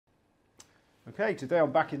Okay, today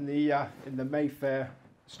I'm back in the Mayfair,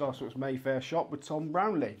 StarSports Mayfair shop with Tom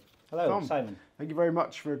Brownlee. Hello, Tom, Simon. thank you very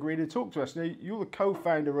much for agreeing to talk to us. Now, you're the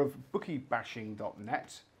co-founder of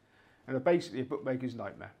bookiebashing.net and are basically a bookmaker's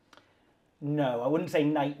nightmare. No, I wouldn't say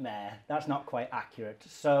nightmare. That's not quite accurate.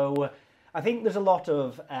 So I think there's a lot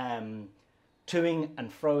of toing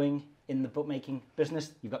and froing in the bookmaking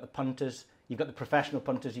business. You've got the punters, you've got the professional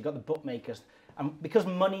punters, you've got the bookmakers. And because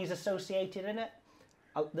money is associated in it,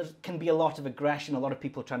 there can be a lot of aggression, a lot of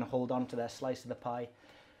people trying to hold on to their slice of the pie.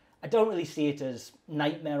 I don't really see it as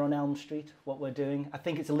Nightmare on Elm Street, what we're doing. I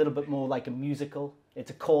think it's a little bit more like a musical.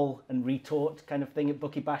 It's a call and retort kind of thing at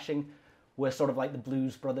Bookie Bashing. We're sort of like the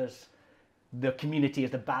Blues Brothers. The community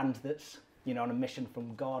is the band that's, on a mission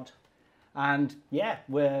from God. And yeah,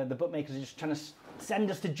 the bookmakers are just trying to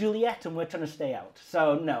send us to Juliet and we're trying to stay out.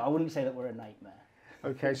 So no, I wouldn't say that we're a nightmare.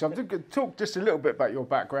 Okay, so I'm going to talk just a little bit about your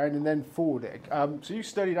background and then forward it. So you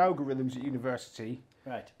studied algorithms at university,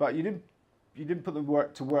 Right? but you didn't put them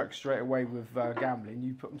to work straight away with gambling.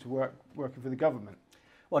 You put them to work working for the government.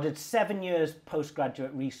 Well, I did 7 years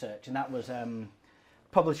postgraduate research, and that was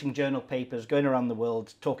publishing journal papers, going around the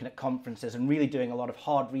world, talking at conferences, and really doing a lot of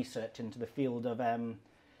hard research into the field of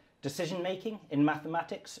decision making in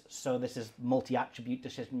mathematics. So this is multi-attribute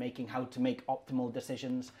decision making, how to make optimal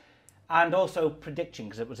decisions. And also prediction,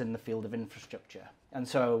 because it was in the field of infrastructure. And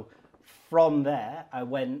so from there, I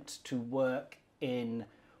went to work in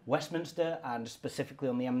Westminster and specifically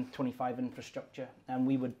on the M25 infrastructure. And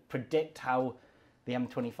we would predict how the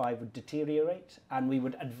M25 would deteriorate. And we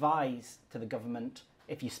would advise to the government,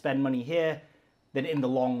 if you spend money here, then in the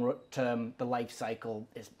long term, the life cycle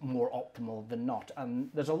is more optimal than not. And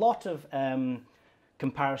there's a lot of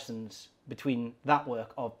comparisons between that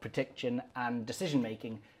work of prediction and decision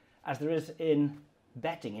making as there is in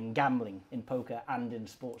betting, in gambling, in poker, and in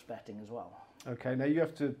sports betting as well. Okay, now you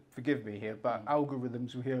have to forgive me here, but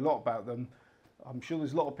algorithms, we hear a lot about them. I'm sure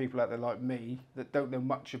there's a lot of people out there like me that don't know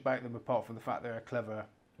much about them apart from the fact they're a clever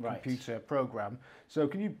computer program. So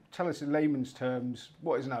can you tell us in layman's terms,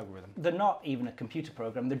 what is an algorithm? They're not even a computer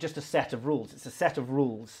program, they're just a set of rules. It's a set of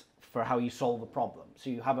rules for how you solve a problem.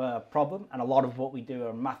 So you have a problem, and a lot of what we do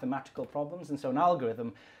are mathematical problems, and so an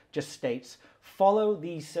algorithm just states, follow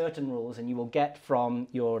these certain rules and you will get from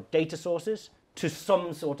your data sources to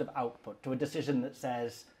some sort of output, to a decision that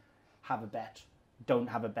says, have a bet, don't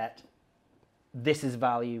have a bet, this is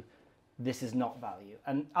value, this is not value.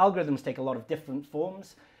 And algorithms take a lot of different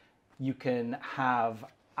forms. You can have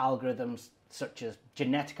algorithms such as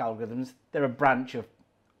genetic algorithms. They're a branch of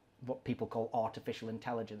what people call artificial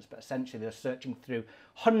intelligence, but essentially they're searching through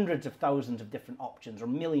hundreds of thousands of different options or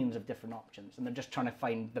millions of different options, and they're just trying to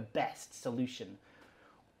find the best solution.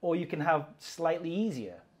 Or you can have slightly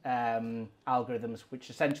easier algorithms,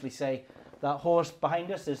 which essentially say that horse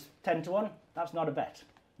behind us is 10 to 1. That's not a bet.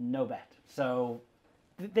 No bet. So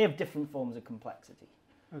they have different forms of complexity.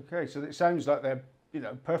 Okay, so it sounds like they're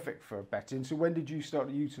perfect for betting. So when did you start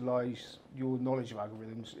to utilise your knowledge of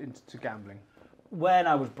algorithms into gambling? When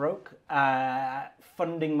I was broke,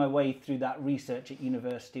 funding my way through that research at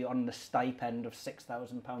university on the stipend of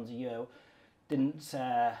 £6,000 a year didn't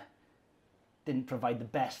provide the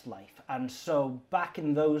best life. And so back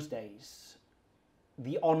in those days,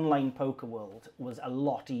 the online poker world was a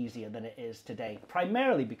lot easier than it is today,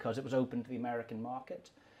 primarily because it was open to the American market.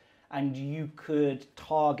 And you could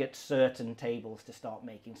target certain tables to start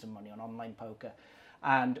making some money on online poker.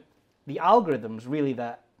 And the algorithms really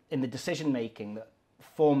that in the decision making that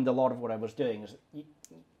formed a lot of what I was doing.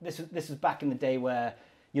 This is back in the day where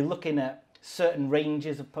you're looking at certain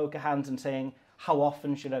ranges of poker hands and saying, how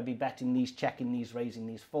often should I be betting these, checking these, raising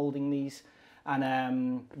these, folding these?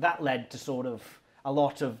 And that led to sort of a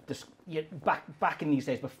lot of this, back in these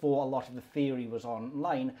days before a lot of the theory was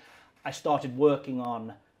online, I started working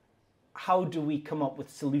on how do we come up with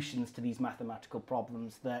solutions to these mathematical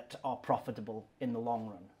problems that are profitable in the long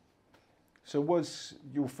run. So was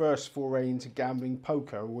your first foray into gambling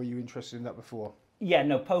poker, or were you interested in that before? Yeah,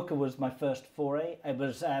 no, poker was my first foray. It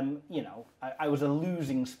was, I was a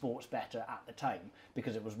losing sports bettor at the time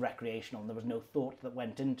because it was recreational and there was no thought that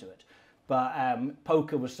went into it. But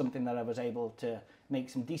poker was something that I was able to make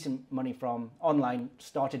some decent money from online,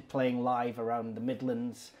 started playing live around the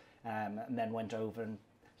Midlands, and then went over and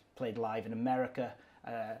played live in America.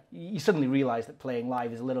 You suddenly realize that playing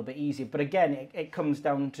live is a little bit easier. But again, it comes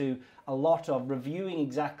down to a lot of reviewing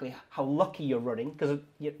exactly how lucky you're running. Because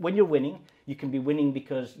when you're winning, you can be winning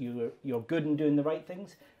because you're good and doing the right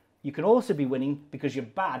things. You can also be winning because you're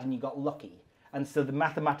bad and you got lucky. And so the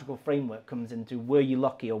mathematical framework comes into, were you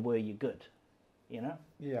lucky or were you good? you know?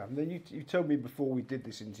 Yeah, and then you told me before we did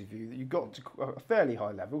this interview that you got to a fairly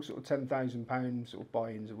high level, sort of £10,000 sort of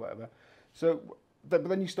buy-ins or whatever. So, but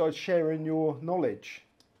then you started sharing your knowledge.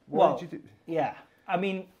 Why did you do? Yeah, I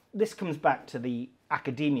mean, this comes back to the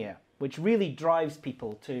academia, which really drives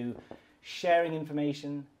people to sharing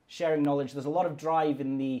information, sharing knowledge. There's a lot of drive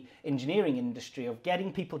in the engineering industry of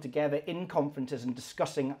getting people together in conferences and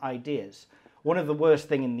discussing ideas. One of the worst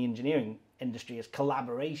things in the engineering industry is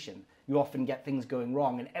collaboration. You often get things going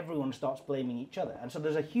wrong and everyone starts blaming each other. And so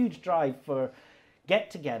there's a huge drive for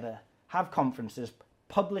get together, have conferences,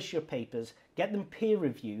 publish your papers, get them peer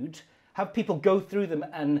reviewed, have people go through them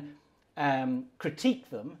and critique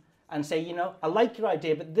them and say, you know, I like your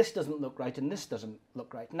idea, but this doesn't look right and this doesn't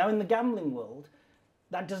look right. Now in the gambling world,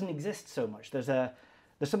 that doesn't exist so much. There's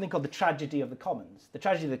something called the tragedy of the commons. The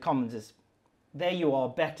tragedy of the commons is there you are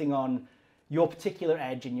betting on your particular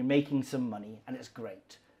edge and you're making some money and it's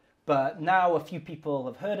great. But now a few people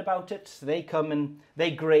have heard about it, so they come and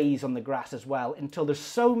they graze on the grass as well until there's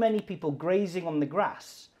so many people grazing on the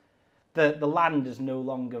grass that the land is no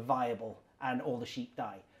longer viable and all the sheep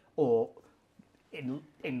die. Or in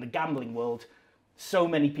the gambling world, so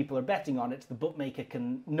many people are betting on it, the bookmaker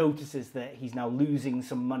notices that he's now losing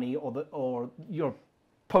some money, or your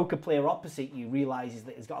poker player opposite you realizes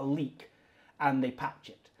that it's got a leak and they patch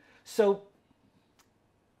it. So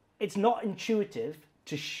it's not intuitive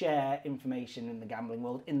to share information in the gambling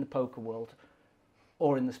world, in the poker world,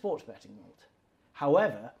 or in the sports betting world.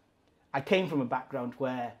 However, I came from a background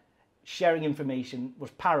where sharing information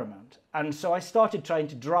was paramount. And so I started trying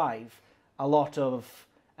to drive a lot of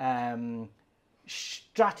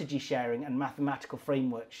strategy sharing and mathematical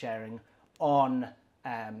framework sharing on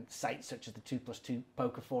sites such as the 2+2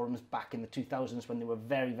 poker forums back in the 2000s when they were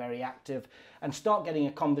very, very active, and start getting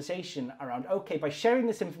a conversation around, okay, by sharing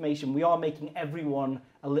this information, we are making everyone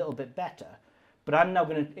a little bit better, but I'm now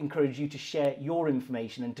going to encourage you to share your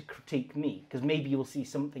information and to critique me, because maybe you'll see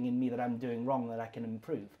something in me that I'm doing wrong that I can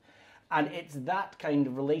improve. And it's that kind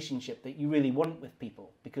of relationship that you really want with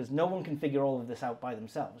people, because no one can figure all of this out by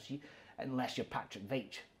themselves, unless you're Patrick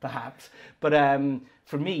Veitch, perhaps. But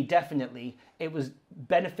for me, definitely, it was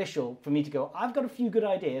beneficial for me to go, I've got a few good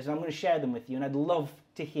ideas and I'm going to share them with you, and I'd love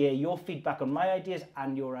to hear your feedback on my ideas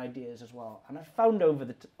and your ideas as well. And I've found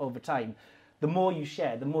over time, the more you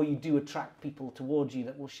share, the more you do attract people towards you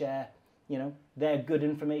that will share, you know, their good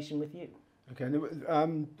information with you. Okay.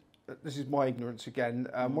 This is my ignorance again.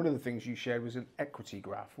 One of the things you shared was an equity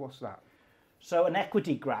graph. What's that? So an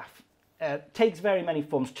equity graph takes very many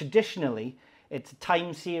forms. Traditionally, it's a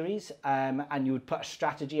time series, and you would put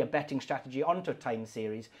a betting strategy onto a time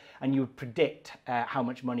series, and you would predict how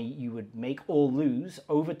much money you would make or lose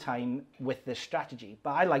over time with this strategy.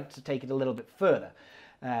 But I like to take it a little bit further.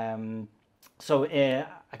 So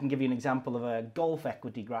I can give you an example of a golf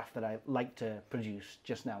equity graph that I like to produce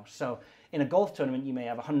just now. So in a golf tournament, you may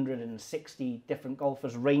have 160 different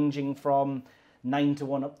golfers ranging from 9 to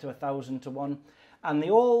 1 up to 1,000 to 1. And they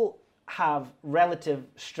all have relative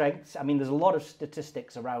strengths. I mean, there's a lot of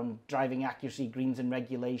statistics around driving accuracy, greens in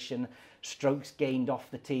regulation, strokes gained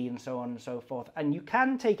off the tee, and so on and so forth. And you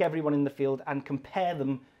can take everyone in the field and compare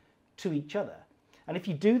them to each other. And if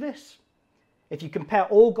you do this, if you compare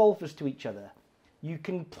all golfers to each other, you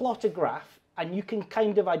can plot a graph and you can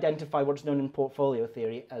kind of identify what's known in portfolio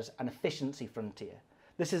theory as an efficiency frontier.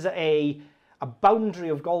 This is a boundary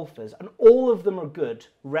of golfers, and all of them are good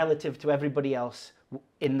relative to everybody else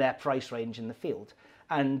in their price range in the field.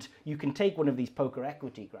 And you can take one of these poker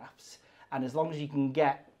equity graphs, and as long as you can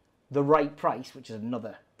get the right price, which is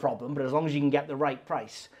another problem, but as long as you can get the right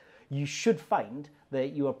price, you should find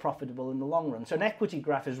that you are profitable in the long run. So an equity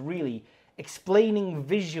graph is really explaining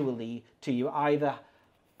visually to you either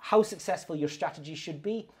how successful your strategy should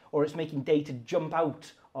be, or it's making data jump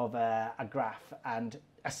out of a graph and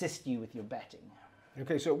assist you with your betting.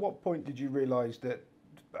 Okay, so at what point did you realise that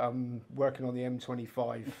working on the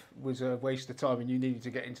M25 was a waste of time and you needed to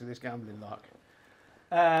get into this gambling lark?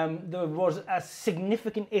 There was a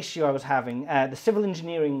significant issue I was having. The civil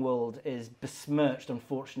engineering world is besmirched,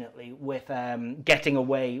 unfortunately, with getting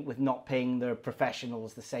away with not paying their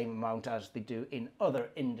professionals the same amount as they do in other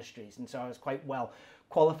industries. And so I was quite well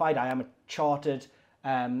qualified. I am a chartered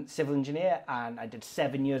civil engineer, and I did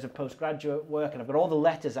 7 years of postgraduate work, and I've got all the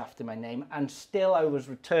letters after my name, and still I was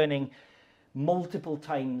returning multiple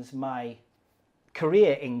times my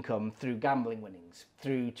career income through gambling winnings,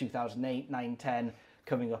 through 2008, 9, 10,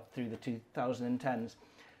 coming up through the 2010s.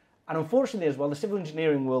 And unfortunately as well, the civil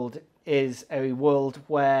engineering world is a world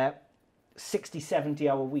where 60,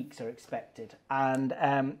 70-hour weeks are expected. And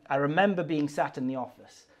I remember being sat in the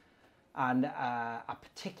office and a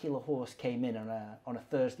particular horse came in on a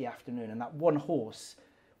Thursday afternoon, and that one horse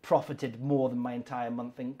profited more than my entire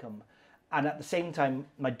month income. And at the same time,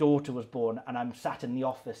 my daughter was born, and I'm sat in the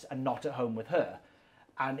office and not at home with her.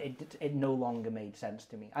 And it no longer made sense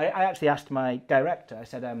to me. I actually asked my director, I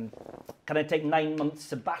said, can I take 9 months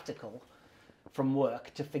sabbatical from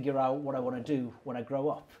work to figure out what I want to do when I grow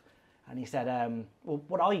up? And he said, well,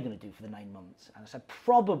 what are you going to do for the 9 months? And I said,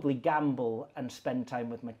 probably gamble and spend time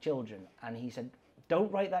with my children. And he said,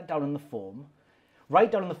 don't write that down on the form.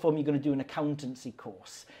 Write down on the form you're going to do an accountancy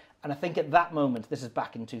course. And I think at that moment, this is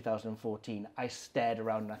back in 2014, I stared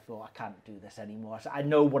around and I thought, I can't do this anymore. So I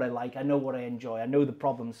know what I like, I know what I enjoy, I know the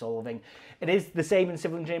problem solving. It is the same in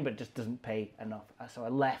civil engineering, but it just doesn't pay enough. So I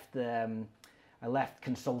left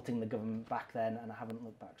consulting the government back then, and I haven't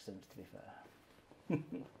looked back since, to be fair.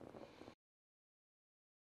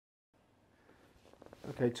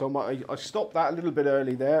 Okay, Tom, I stopped that a little bit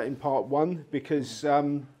early there in part one because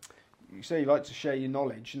you say you like to share your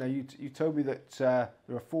knowledge. Now, you told me that there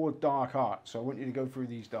are 4 dark arts, so I want you to go through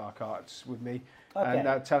these dark arts with me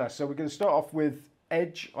and tell us. So we're going to start off with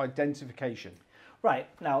edge identification. Right,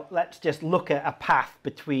 now let's just look at a path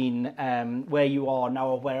between where you are now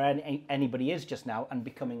or where anybody is just now and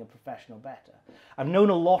becoming a professional bettor. I've known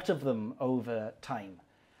a lot of them over time,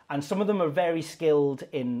 and some of them are very skilled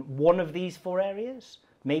in one of these 4 areas,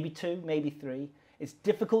 maybe 2, maybe 3. It's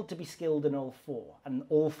difficult to be skilled in all 4, and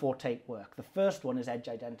all 4 take work. The first one is edge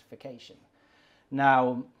identification.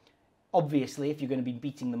 Now, obviously, if you're going to be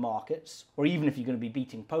beating the markets, or even if you're going to be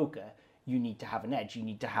beating poker, you need to have an edge. You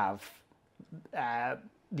need to have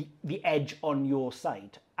the edge on your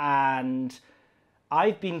side. And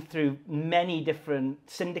I've been through many different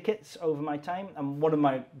syndicates over my time, and one of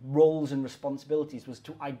my roles and responsibilities was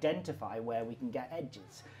to identify where we can get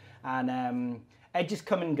edges. And edges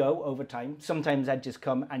come and go over time. Sometimes edges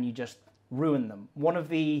come and you just ruin them. One of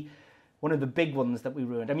the big ones that we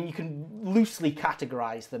ruined, I mean, you can loosely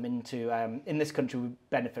categorize them into, in this country, we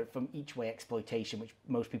benefit from each way exploitation, which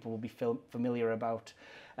most people will be familiar about.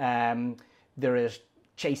 There is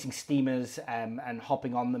chasing steamers and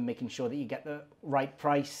hopping on them, making sure that you get the right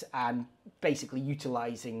price, and basically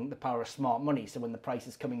utilizing the power of smart money. So when the price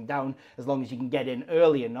is coming down, as long as you can get in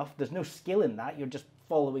early enough, there's no skill in that. You're just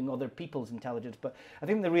following other people's intelligence. But I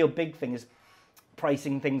think the real big thing is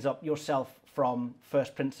pricing things up yourself from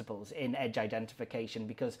first principles in edge identification,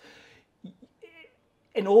 because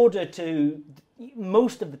in order to,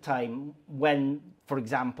 most of the time when, for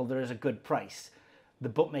example, there is a good price, the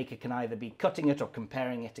bookmaker can either be cutting it or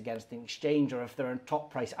comparing it against the exchange, or if they're a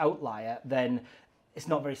top price outlier, then it's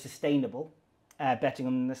not very sustainable betting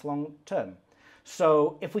on this long term.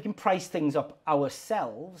 So if we can price things up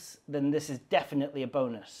ourselves, then this is definitely a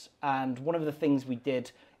bonus. And one of the things we did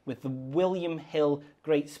with the William Hill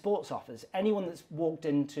Great Sports Offers, anyone that's walked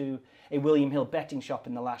into a William Hill betting shop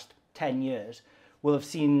in the last 10 years will have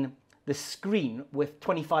seen the screen with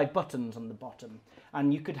 25 buttons on the bottom.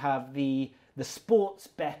 And you could have the sports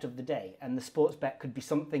bet of the day, and the sports bet could be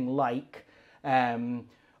something like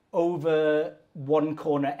over one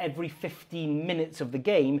corner every 15 minutes of the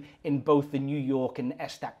game in both the New York and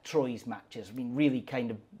Estac Troyes matches. I mean, really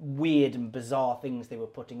kind of weird and bizarre things they were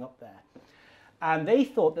putting up there. And they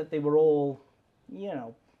thought that they were all, you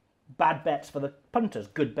know, bad bets for the punters,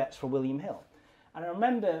 good bets for William Hill. And I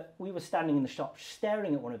remember we were standing in the shop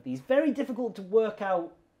staring at one of these, very difficult to work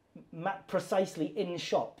out precisely in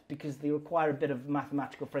shop because they require a bit of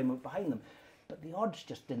mathematical framework behind them. But the odds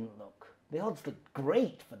just didn't look. The odds looked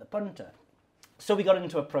great for the punter. So we got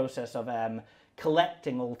into a process of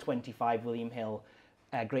collecting all 25 William Hill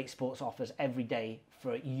Great Sports Offers every day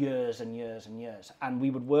for years and years and years. And we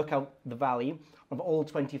would work out the value of all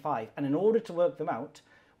 25. And in order to work them out,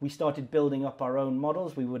 we started building up our own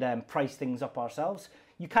models. We would price things up ourselves.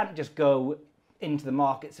 You can't just go into the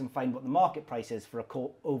markets and find what the market price is for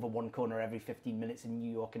over one corner every 15 minutes in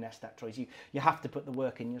New York and Estac Troyes. You have to put the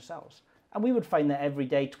work in yourselves. And we would find that every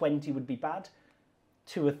day 20 would be bad,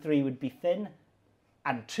 2 or 3 would be thin,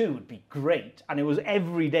 and 2 would be great. And it was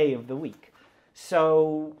every day of the week.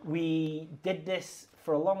 So we did this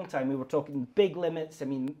for a long time. We were talking big limits. I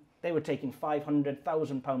mean, they were taking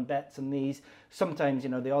 £500,000 bets on these. Sometimes, you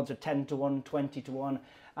know, the odds are 10 to 1, 20 to 1.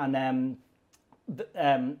 And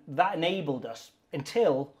that enabled us,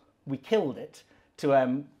 until we killed it,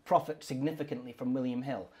 to profit significantly from William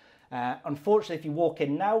Hill. Unfortunately, if you walk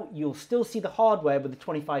in now, you'll still see the hardware with the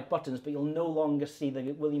 25 buttons, but you'll no longer see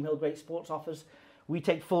the William Hill Great Sports Offers. We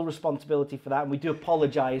take full responsibility for that, and we do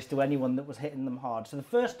apologise to anyone that was hitting them hard. So the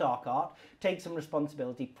first dark art, take some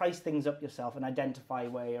responsibility, price things up yourself, and identify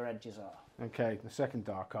where your edges are. Okay, the second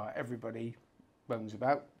dark art, everybody moans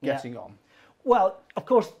about getting on. Well, of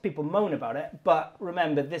course, people moan about it, but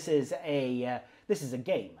remember, this is a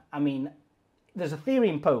game. I mean, there's a theory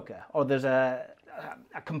in poker, or there's a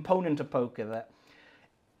component of poker that,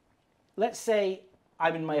 let's say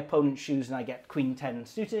I'm in my opponent's shoes and I get Queen 10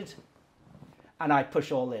 suited, and I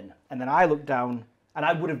push all in, and then I look down, and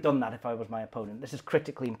I would have done that if I was my opponent. This is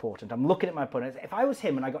critically important. I'm looking at my opponent. If I was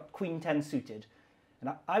him and I got Queen 10 suited,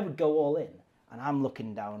 and I would go all in, and I'm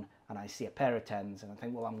looking down, and I see a pair of 10s, and I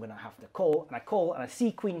think, well, I'm going to have to call, and I call, and I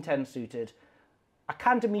see Queen 10 suited. I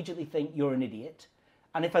can't immediately think you're an idiot.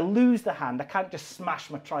 And if I lose the hand, I can't just smash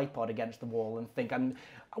my tripod against the wall and think,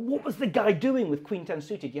 what was the guy doing with Queen 10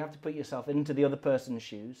 suited? You have to put yourself into the other person's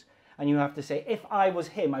shoes, and you have to say, if I was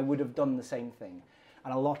him, I would have done the same thing.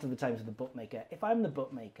 And a lot of the times with the bookmaker, if I'm the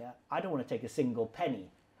bookmaker, I don't want to take a single penny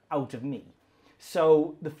out of me.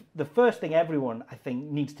 So the first thing everyone, I think,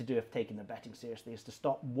 needs to do if taking their betting seriously is to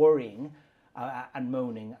stop worrying and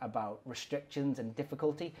moaning about restrictions and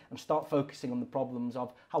difficulty, and start focusing on the problems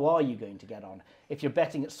of how are you going to get on. If you're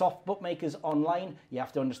betting at soft bookmakers online, you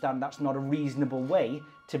have to understand that's not a reasonable way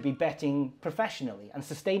to be betting professionally and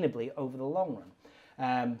sustainably over the long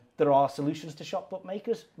run. There are solutions to shop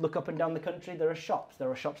bookmakers. Look up and down the country, there are shops. There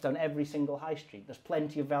are shops down every single high street. There's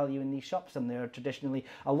plenty of value in these shops, and they're traditionally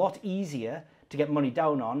a lot easier to get money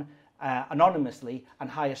down on anonymously, and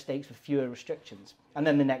higher stakes with fewer restrictions. And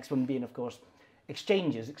then the next one being, of course,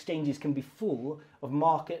 exchanges. Exchanges can be full of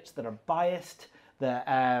markets that are biased, that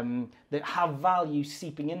have value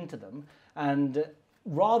seeping into them, and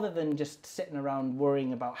rather than just sitting around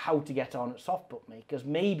worrying about how to get on at soft bookmakers,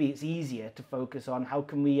 maybe it's easier to focus on how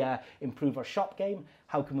can we improve our shop game,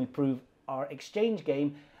 how can we improve our exchange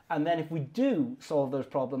game, and then if we do solve those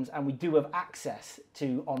problems and we do have access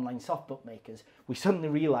to online soft bookmakers, we suddenly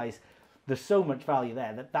realise there's so much value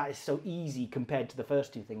there that is so easy compared to the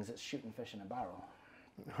first two things. It's shooting fish in a barrel.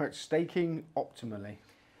 Right, staking optimally.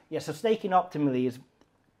 Yeah, so staking optimally is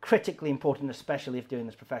critically important, especially if doing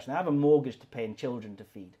this professionally. I have a mortgage to pay and children to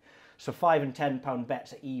feed. So £5 and £10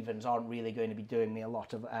 bets at evens aren't really going to be doing me a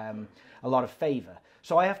lot of favour.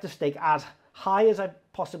 So I have to stake as high as I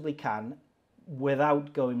possibly can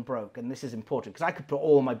without going broke. And this is important because I could put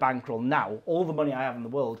all my bankroll now, all the money I have in the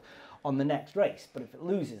world, on the next race. But if it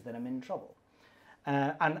loses, then I'm in trouble.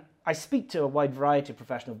 And I speak to a wide variety of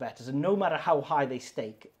professional bettors, and no matter how high they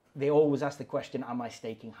stake, they always ask the question, am I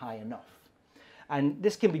staking high enough? And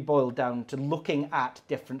this can be boiled down to looking at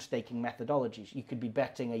different staking methodologies. You could be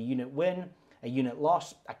betting a unit win, a unit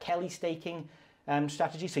loss, a Kelly staking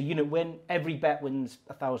strategy. So unit win, every bet wins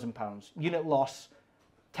 £1,000. Unit loss,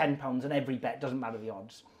 £10, and every bet, doesn't matter the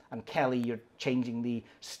odds. And Kelly, you're changing the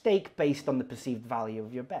stake based on the perceived value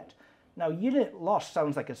of your bet. Now, unit loss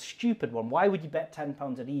sounds like a stupid one. Why would you bet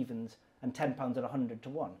 £10 at evens and £10 at 100 to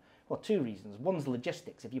 1? Well, two reasons. One's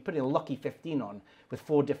logistics. If you're putting a lucky 15 on with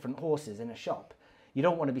 4 different horses in a shop, you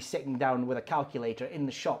don't want to be sitting down with a calculator in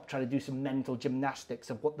the shop trying to do some mental gymnastics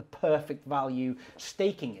of what the perfect value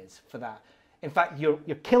staking is for that. In fact, you're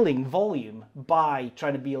killing volume by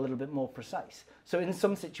trying to be a little bit more precise. So in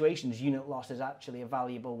some situations, unit loss is actually a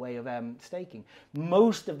valuable way of staking.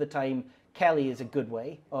 Most of the time, Kelly is a good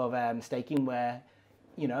way of staking where,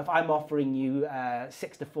 you know, if I'm offering you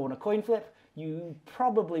 6 to 4 on a coin flip, you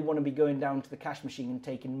probably want to be going down to the cash machine and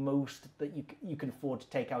taking most that you can afford to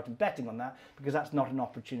take out and betting on that, because that's not an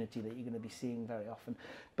opportunity that you're going to be seeing very often.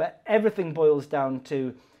 But everything boils down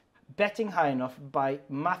to betting high enough by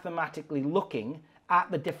mathematically looking at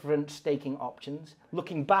the different staking options,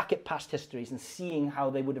 looking back at past histories and seeing how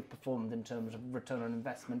they would have performed in terms of return on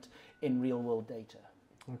investment in real world data.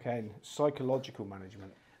 Okay, psychological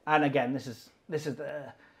management. And again, this is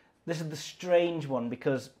the strange one,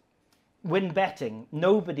 because when betting,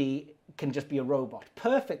 nobody can just be a robot.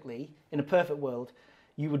 Perfectly, in a perfect world,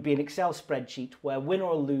 you would be an Excel spreadsheet where win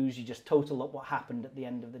or lose, you just total up what happened at the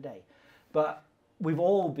end of the day. But we've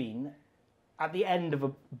all been at the end of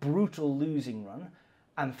a brutal losing run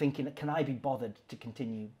and thinking, can I be bothered to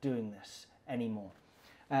continue doing this anymore?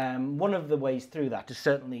 One of the ways through that is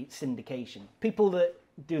certainly syndication. People that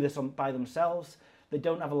do this by themselves, they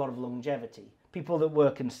don't have a lot of longevity. People that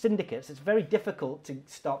work in syndicates, it's very difficult to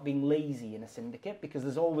start being lazy in a syndicate, because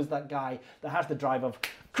there's always that guy that has the drive of,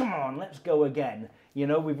 come on, let's go again. You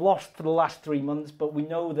know, we've lost for the last 3 months, but we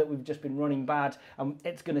know that we've just been running bad and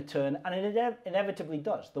it's going to turn, and it inevitably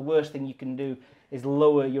does. The worst thing you can do is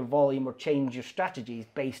lower your volume or change your strategies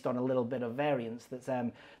based on a little bit of variance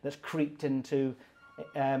that's creeped into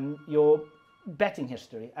betting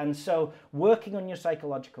history. And so working on your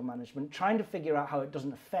psychological management, trying to figure out how it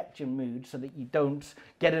doesn't affect your mood so that you don't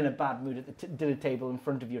get in a bad mood at the dinner table in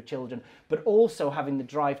front of your children, but also having the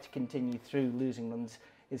drive to continue through losing runs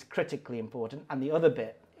is critically important. And the other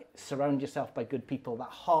bit, surround yourself by good people. That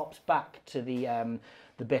harps back to the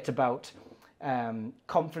bit about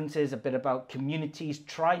conferences, a bit about communities,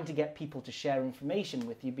 trying to get people to share information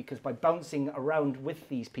with you, because by bouncing around with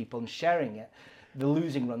these people and sharing it, the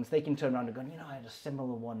losing runs, they can turn around and go, you know, I had a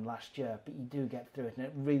similar one last year, but you do get through it, and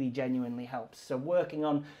it really genuinely helps. So working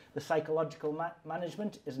on the psychological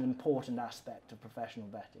management is an important aspect of professional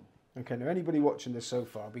betting. Okay, now anybody watching this so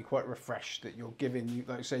far will be quite refreshed that you're giving,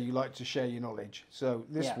 like say, you like to share your knowledge. So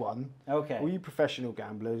this one, okay, all you professional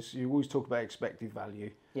gamblers, you always talk about expected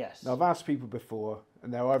value. Yes. Now I've asked people before,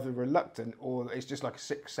 and they're either reluctant or it's just like a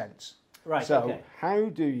sixth sense. Right, so okay. How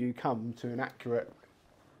do you come to an accurate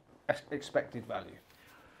expected value?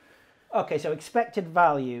 Okay, so expected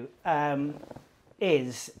value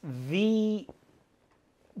is the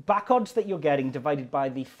back odds that you're getting divided by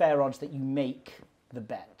the fair odds that you make the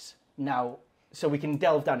bet. Now, so we can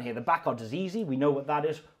delve down here. The back odds is easy. We know what that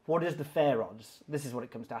is. What is the fair odds? This is what it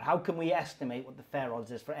comes down. How can we estimate what the fair odds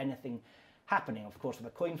is for anything happening? Of course, with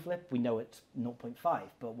a coin flip, we know it's 0.5.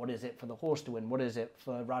 But what is it for the horse to win? What is it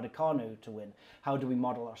for Raducanu to win? How do we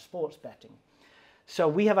model our sports betting? So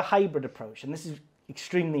we have a hybrid approach, and this is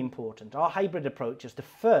extremely important. Our hybrid approach is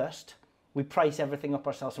we price everything up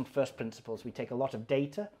ourselves from first principles. We take a lot of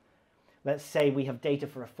data. Let's say we have data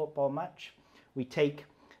for a football match. We take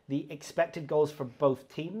the expected goals for both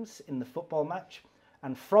teams in the football match,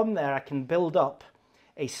 and from there I can build up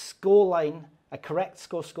a scoreline, a correct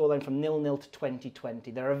scoreline from 0-0 to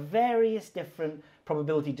 2020. There are various different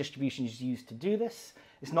probability distributions used to do this.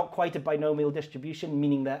 It's not quite a binomial distribution,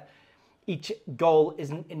 meaning that each goal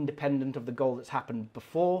isn't independent of the goal that's happened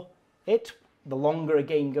before it. The longer a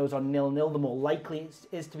game goes on 0-0, the more likely it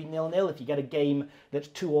is to be 0-0. If you get a game that's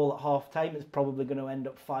 2-2 at half time, it's probably going to end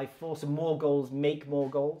up 5-4. So more goals make more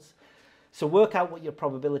goals. So work out what your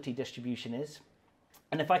probability distribution is.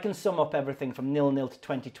 And if I can sum up everything from 0-0 to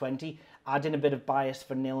 2020, add in a bit of bias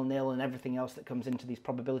for 0-0 and everything else that comes into these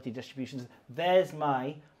probability distributions, there's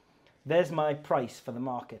my price for the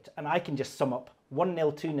market. And I can just sum up 1-0,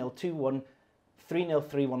 2-0, 2-1, 3-0,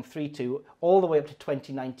 3-1, 3-2, all the way up to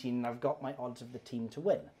 2019, and I've got my odds of the team to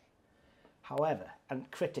win. However,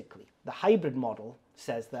 and critically, the hybrid model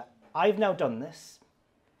says that I've now done this,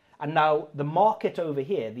 and now the market over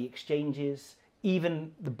here, the exchanges,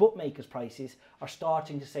 even the bookmakers' prices, are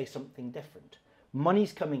starting to say something different.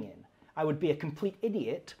 Money's coming in. I would be a complete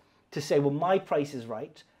idiot to say, well, my price is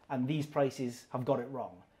right, and these prices have got it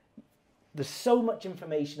wrong. There's so much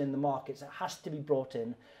information in the markets that has to be brought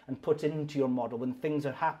in and put into your model when things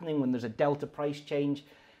are happening, when there's a delta price change.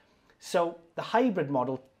 So the hybrid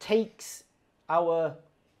model takes our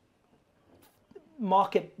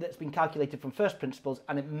market that's been calculated from first principles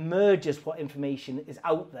and it merges what information is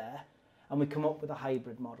out there, and we come up with a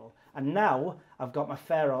hybrid model. And now I've got my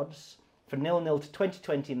fair odds for 0-0 to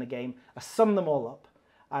 2020 in the game. I sum them all up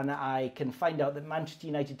and I can find out that Manchester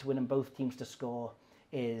United to win and both teams to score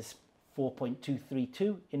is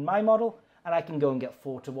 4.232 in my model, and I can go and get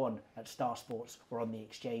 4-1 at Star Sports or on the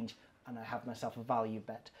exchange, and I have myself a value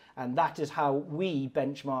bet. And that is how we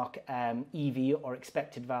benchmark EV, or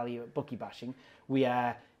expected value, at Bookie Bashing. We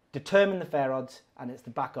determine the fair odds, and it's the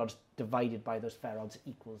back odds divided by those fair odds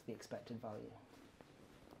equals the expected value.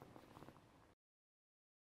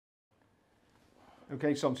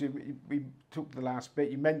 Okay, so we took the last bit.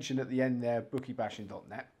 You mentioned at the end there,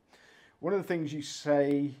 bookiebashing.net. One of the things you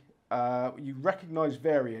say, you recognise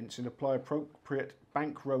variance and apply appropriate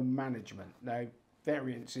bankroll management. Now,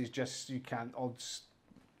 variance is just you can't odds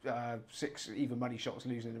 6 even money shots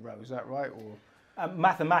losing in a row. Is that right? Or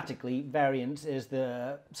mathematically, variance is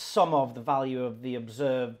the sum of the value of the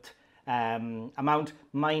observed amount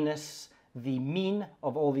minus the mean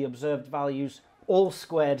of all the observed values, all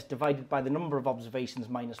squared divided by the number of observations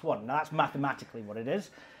minus 1. Now, that's mathematically what it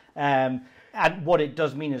is. And what it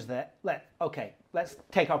does mean is that, let's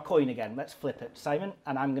take our coin again. Let's flip it, Simon,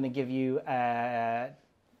 and I'm going to give you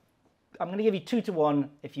 2-1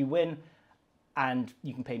 if you win, and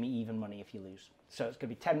you can pay me even money if you lose. So it's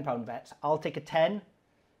going to be £10 bets. I'll take a 10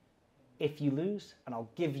 if you lose, and I'll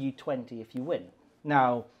give you 20 if you win.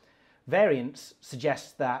 Now, variance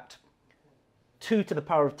suggests that 2 to the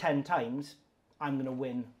power of 10 times, I'm going to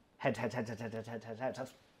win head.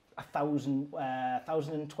 That's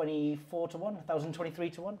 1,024 to 1, 1,023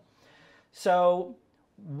 to 1. So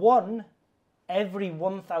every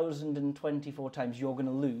 1,024 times you're going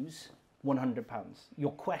to lose £100.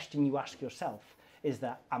 Your question you ask yourself is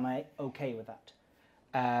that, am I okay with that?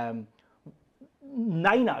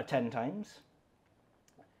 9 out of 10 times,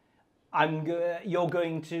 you're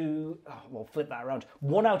going to, well, flip that around.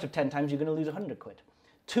 1 out of 10 times, you're going to lose 100 quid.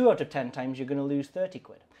 2 out of 10 times, you're going to lose 30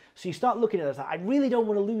 quid. So you start looking at it as, I really don't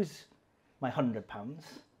want to lose my £100,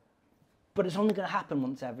 but it's only going to happen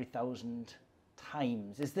once every 1,000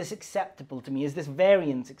 times. Is this acceptable to me? Is this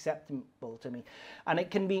variance acceptable to me? And it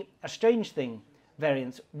can be a strange thing,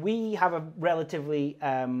 variance. We have a relatively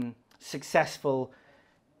successful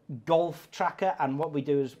golf tracker, and what we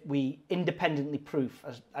do is we independently proof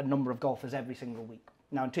a number of golfers every single week.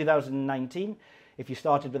 Now in 2019, if you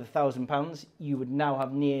started with £1,000, you would now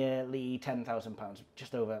have nearly £10,000,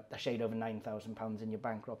 just over a shade over £9,000 in your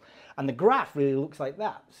bankroll. And the graph really looks like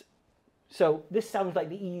that. So this sounds like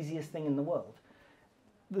the easiest thing in the world.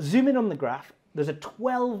 Zoom in on the graph. There's a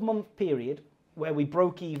 12-month period where we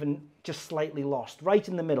broke even, just slightly lost, right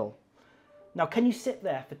in the middle. Now, can you sit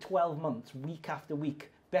there for 12 months, week after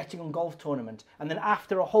week, betting on golf tournament, and then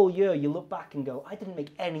after a whole year, you look back and go, I didn't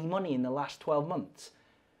make any money in the last 12 months?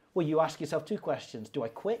 Well, you ask yourself 2 questions. Do I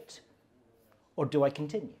quit or do I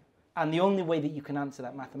continue? And the only way that you can answer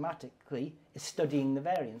that mathematically is studying the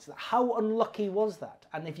variance. How unlucky was that?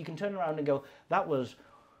 And if you can turn around and go, that was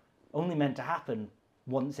only meant to happen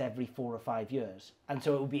once every 4 or 5 years, and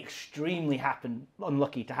so it would be extremely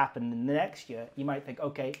unlucky to happen in the next year, you might think,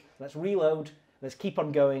 okay, let's reload, let's keep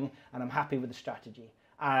on going, and I'm happy with the strategy.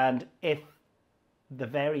 And if the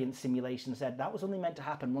variance simulation said that was only meant to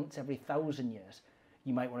happen once every 1,000 years,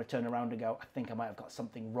 you might want to turn around and go, I think I might have got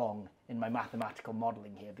something wrong in my mathematical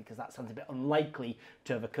modelling here, because that sounds a bit unlikely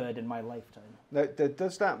to have occurred in my lifetime. Now,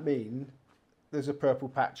 does that mean there's a purple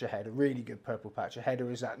patch ahead, a really good purple patch ahead,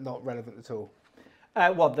 or is that not relevant at all?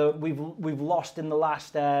 We've lost in the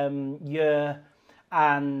last year,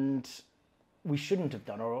 and we shouldn't have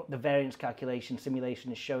done, or the variance calculation simulation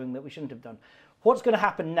is showing that we shouldn't have done. What's going to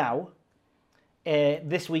happen now,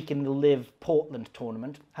 this week in the Live Portland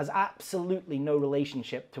tournament, has absolutely no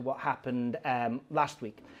relationship to what happened last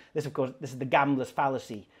week. This, of course, this is the gambler's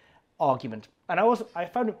fallacy argument. And I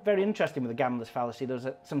found it very interesting with the gambler's fallacy. There was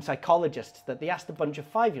some psychologists that they asked a bunch of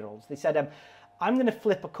 5-year-olds. They said, I'm going to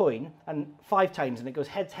flip a coin and 5 times, and it goes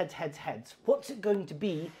heads, heads, heads, heads. What's it going to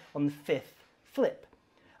be on the 5th flip?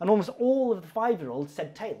 And almost all of the 5-year-olds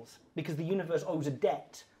said tails, because the universe owes a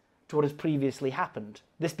debt to what has previously happened,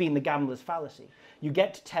 this being the gambler's fallacy. You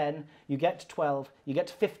get to 10, you get to 12, you get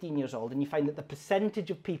to 15 years old, and you find that the percentage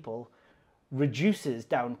of people reduces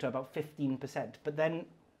down to about 15%. But then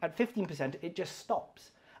at 15%, it just stops.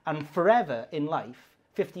 And forever in life,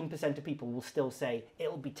 15% of people will still say,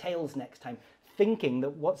 it'll be tails next time, thinking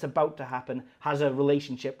that what's about to happen has a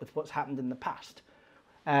relationship with what's happened in the past.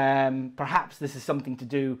 Perhaps this is something to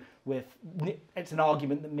do with, it's an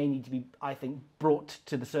argument that may need to be, I think, brought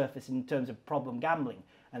to the surface in terms of problem gambling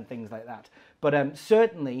and things like that. But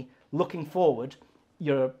certainly, looking forward,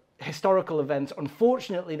 your historical events,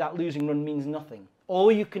 unfortunately, that losing run means nothing.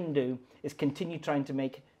 All you can do is continue trying to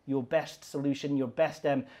make your best solution, your best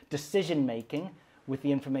decision-making with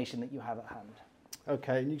the information that you have at hand.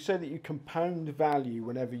 Okay, and you say that you compound value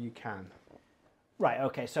whenever you can. Right,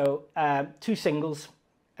 okay, so 2 singles.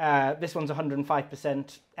 This one's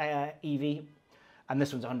 105% EV, and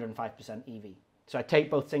this one's 105% EV. So I take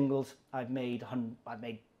both singles, I've made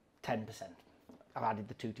 10%. I've added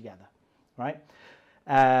the 2 together, right?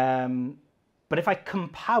 But if I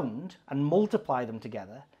compound and multiply them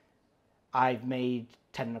together, I've made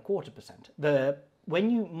 10.25%. When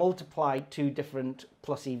you multiply 2 different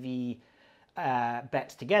plus EV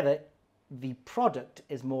bets together, the product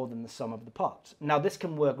is more than the sum of the parts. Now, this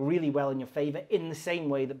can work really well in your favor in the same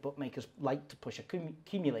way that bookmakers like to push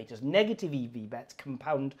accumulators. Negative EV bets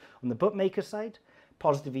compound on the bookmaker side,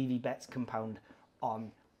 positive EV bets compound on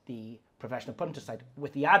the professional punter side,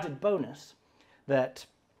 with the added bonus that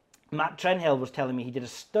Matt Trenhill was telling me he did a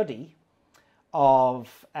study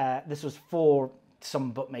of, this was for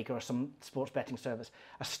some bookmaker or some sports betting service,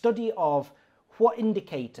 a study of what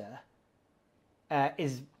indicator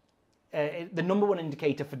is the number one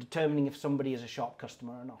indicator for determining if somebody is a sharp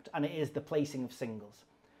customer or not, and it is the placing of singles.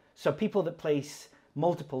 So people that place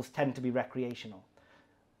multiples tend to be recreational.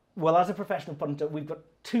 Well, as a professional punter, we've got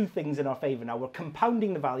 2 things in our favour now. We're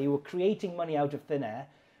compounding the value, we're creating money out of thin air,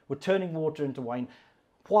 we're turning water into wine,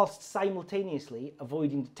 whilst simultaneously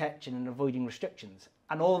avoiding detection and avoiding restrictions.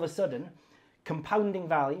 And all of a sudden, compounding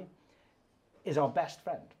value is our best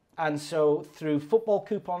friend. And so through football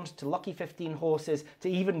coupons to Lucky 15 horses to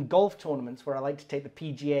even golf tournaments where I like to take the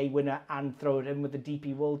PGA winner and throw it in with the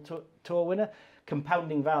DP World Tour winner,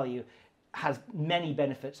 compounding value has many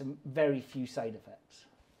benefits and very few side effects.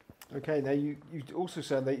 Okay, now you also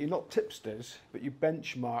said that you're not tipsters, but you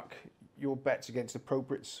benchmark your bets against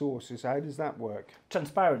appropriate sources. How does that work?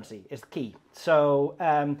 Transparency is key. So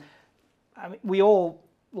I mean, we all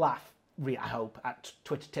laugh, I hope, at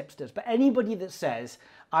Twitter tipsters, but anybody that says,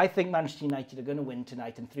 I think Manchester United are going to win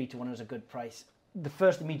tonight and 3-1 is a good price, the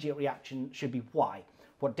first immediate reaction should be why?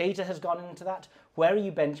 What data has gone into that? Where are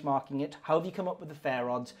you benchmarking it? How have you come up with the fair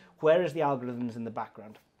odds? Where is the algorithms in the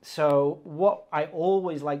background? So what I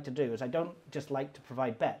always like to do is I don't just like to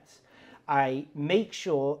provide bets. I make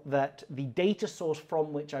sure that the data source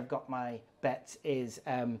from which I've got my bets is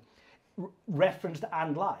referenced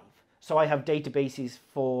and live. So I have databases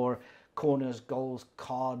for corners, goals,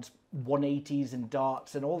 cards, 180s and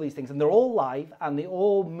darts and all these things. And they're all live and they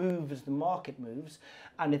all move as the market moves.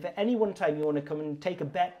 And if at any one time you want to come and take a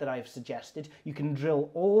bet that I've suggested, you can drill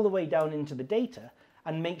all the way down into the data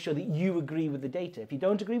and make sure that you agree with the data. If you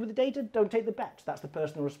don't agree with the data, don't take the bet. That's the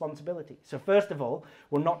personal responsibility. So first of all,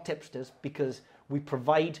 we're not tipsters because we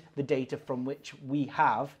provide the data from which we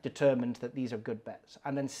have determined that these are good bets.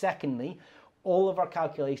 And then secondly, all of our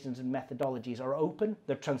calculations and methodologies are open,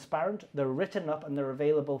 they're transparent, they're written up, and they're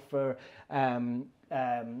available for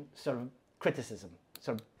sort of criticism,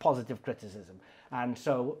 sort of positive criticism. And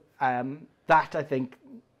so that, I think,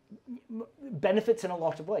 benefits in a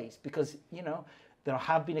lot of ways because, you know, there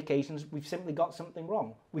have been occasions we've simply got something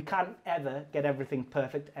wrong. We can't ever get everything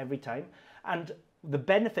perfect every time. And the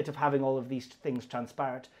benefit of having all of these things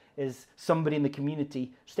transparent is somebody in the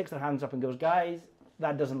community sticks their hands up and goes, guys,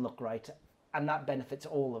 that doesn't look right. And that benefits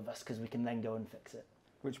all of us because we can then go and fix it.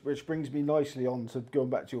 Which brings me nicely on to going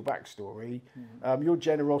back to your backstory. Your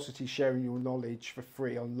generosity sharing your knowledge for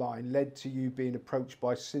free online led to you being approached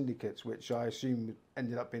by syndicates, which I assume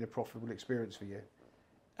ended up being a profitable experience for you.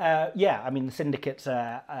 Yeah, I mean, the syndicates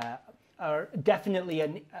are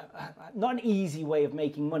definitely not an easy way of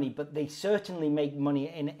making money, but they certainly make money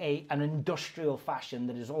in an industrial fashion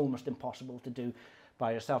that is almost impossible to do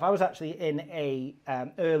by yourself. I was actually in a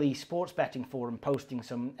early sports betting forum posting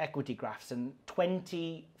some equity graphs, and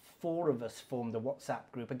 24 of us formed a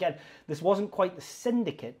WhatsApp group. Again, this wasn't quite the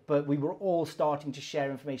syndicate, but we were all starting to share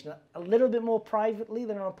information a little bit more privately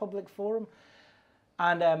than on a public forum.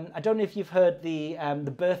 And I don't know if you've heard the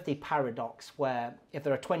birthday paradox, where if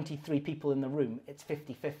there are 23 people in the room, it's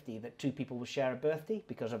 50-50 that 2 people will share a birthday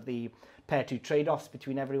because of the pair 2 trade-offs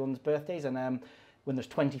between everyone's birthdays. And when there's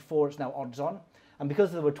 24, it's now odds on. And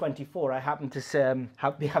because there were 24, I happened to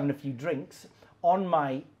be having a few drinks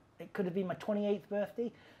on it could have been my 28th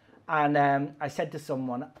birthday. And I said to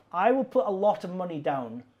someone, I will put a lot of money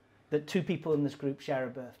down that 2 people in this group share a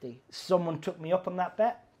birthday. Someone took me up on that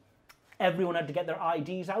bet. Everyone had to get their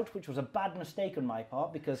IDs out, which was a bad mistake on my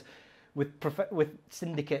part because with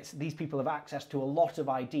syndicates, these people have access to a lot of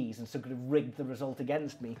IDs and so could have rigged the result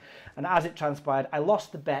against me. And as it transpired, I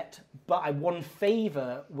lost the bet, but I won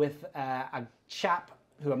favour with a chap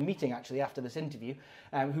who I'm meeting actually after this interview,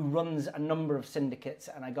 who runs a number of syndicates,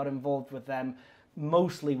 and I got involved with them,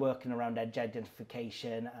 mostly working around edge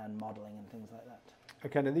identification and modelling and things like that.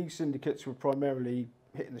 Okay, now these syndicates were primarily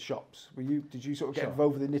hitting the shops. Did you sort of get Sure.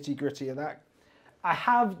 involved with the nitty-gritty of that? I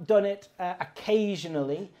have done it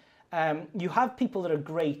occasionally. You have people that are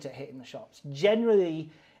great at hitting the shops. Generally,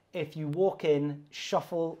 if you walk in,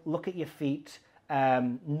 shuffle, look at your feet,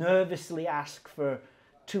 nervously ask for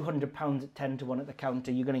 £200 at 10-1 at the counter,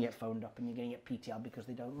 you're going to get phoned up and you're going to get PTL because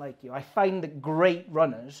they don't like you. I find that great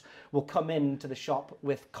runners will come into the shop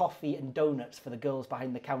with coffee and donuts for the girls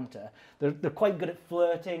behind the counter. They're quite good at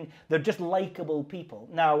flirting. They're just likeable people.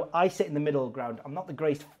 Now, I sit in the middle ground. I'm not the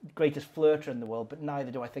greatest flirter in the world, but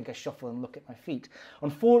neither do I think I shuffle and look at my feet.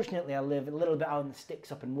 Unfortunately, I live a little bit out in the sticks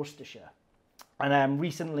up in Worcestershire. And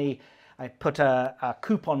recently, I put a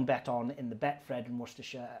coupon bet on in the Betfred in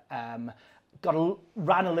Worcestershire.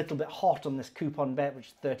 Ran a little bit hot on this coupon bet, which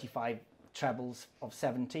is 35 trebles of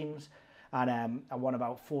 7 teams, and I won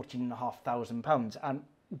about £14,500. And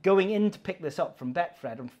going in to pick this up from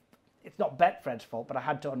Betfred, and it's not Betfred's fault, but I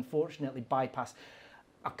had to unfortunately bypass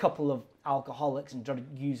a couple of alcoholics and drug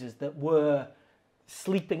users that were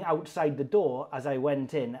sleeping outside the door as I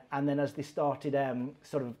went in, and then as they started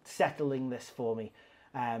sort of settling this for me,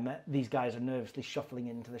 these guys are nervously shuffling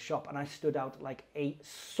into the shop, and I stood out like a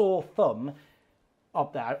sore thumb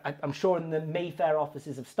up there. I'm sure in the Mayfair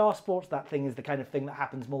offices of Star Sports, that thing is the kind of thing that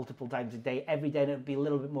happens multiple times a day, every day, and it would be a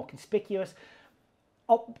little bit more conspicuous.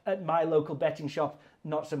 Up at my local betting shop,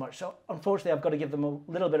 not so much. So unfortunately, I've got to give them a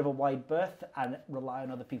little bit of a wide berth and rely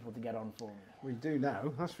on other people to get on for me. We do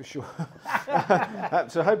now, that's for sure.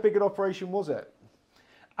 So how big an operation was it?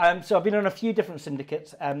 So I've been on a few different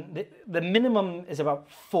syndicates. The minimum is about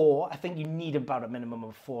 4. I think you need about a minimum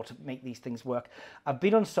of 4 to make these things work. I've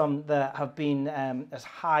been on some that have been as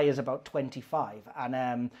high as about 25.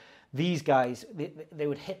 And these guys, they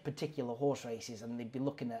would hit particular horse races and they'd be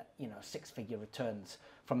looking at, 6-figure returns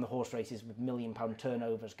from the horse races with £1 million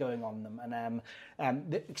turnovers going on them. And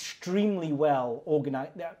they're extremely well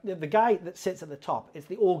organized. The guy that sits at the top, it's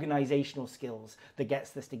the organizational skills that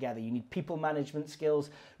gets this together. You need people management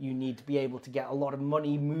skills. You need to be able to get a lot of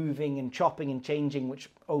money moving and chopping and changing, which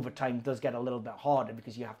over time does get a little bit harder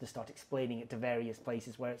because you have to start explaining it to various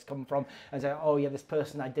places where it's come from and say, oh yeah, this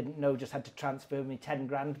person I didn't know just had to transfer me 10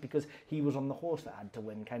 grand because he was on the horse that had to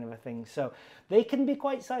win, kind of a thing. So they can be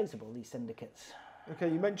quite sizable, these syndicates. Okay,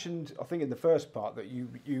 you mentioned, I think in the first part, that you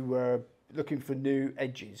were looking for new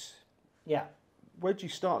edges. Yeah. Where do you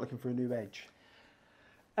start looking for a new edge?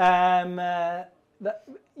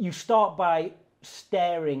 You start by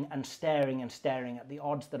staring and staring and staring at the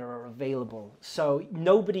odds that are available. So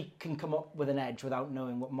nobody can come up with an edge without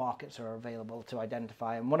knowing what markets are available to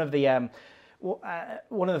identify. And one of the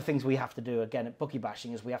things we have to do, again, at Bookie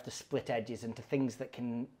Bashing is we have to split edges into things that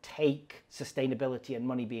can take sustainability and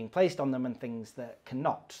money being placed on them and things that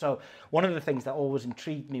cannot. So one of the things that always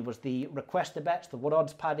intrigued me was the requester bets, the what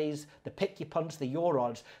odds paddies, the pick your punts, the your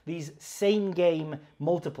odds, these same game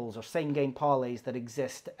multiples or same game parlays that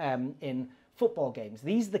exist in football games.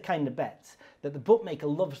 These are the kind of bets that the bookmaker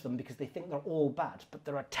loves them because they think they're all bad, but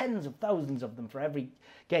there are tens of thousands of them for every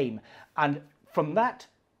game. And from that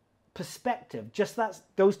perspective, just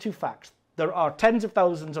those two facts, there are tens of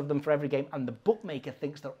thousands of them for every game, and the bookmaker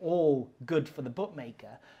thinks they're all good for the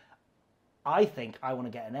bookmaker. I think I want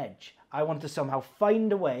to get an edge. I want to somehow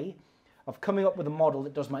find a way of coming up with a model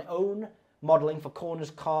that does my own modeling for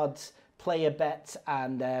corners, cards, player bets,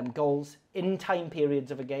 and goals in time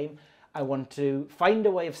periods of a game. I want to find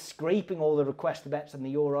a way of scraping all the request bets and the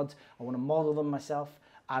your odds. I want to model them myself.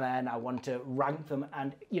 And then I want to rank them.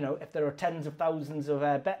 And, if there are tens of thousands of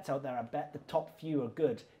bets out there, I bet the top few are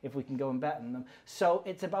good if we can go and bet on them. So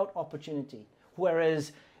it's about opportunity.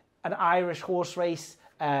 Whereas an Irish horse race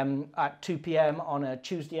at 2 p.m. on a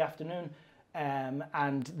Tuesday afternoon,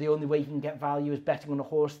 and the only way you can get value is betting on a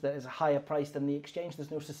horse that is a higher price than the exchange.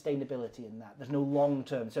 There's no sustainability in that. There's no long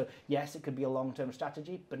term. So yes, it could be a long-term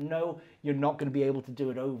strategy, but no, you're not going to be able to do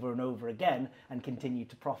it over and over again and continue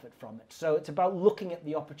to profit from it. So it's about looking at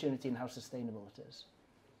the opportunity and how sustainable it is.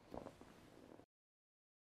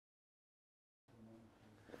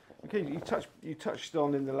 Okay, you touched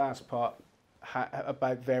on in the last part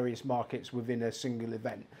about various markets within a single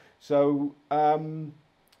event. So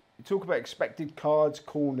you talk about expected cards,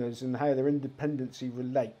 corners, and how their independency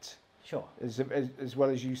relate. Sure. As well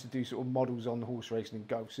as you used to do sort of models on horse racing and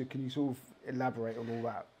golf. So can you sort of elaborate on all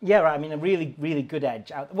that? Yeah, right. I mean, a really, really good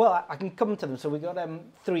edge. Well, I can come to them. So we've got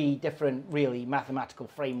 3 different really mathematical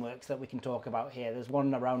frameworks that we can talk about here. There's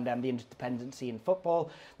one around the interdependency in football.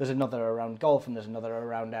 There's another around golf, and there's another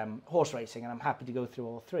around horse racing. And I'm happy to go through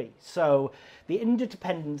all 3. So the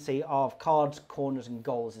interdependency of cards, corners, and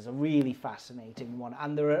goals is a really fascinating one.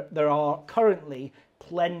 And there are currently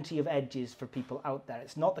plenty of edges for people out there.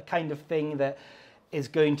 It's not the kind of thing that is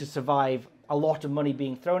going to survive a lot of money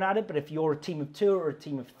being thrown at it, but if you're a team of 2 or a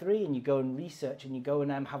team of 3 and you go and research and you go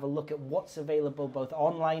and have a look at what's available both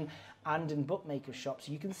online and in bookmaker shops,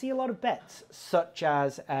 you can see a lot of bets such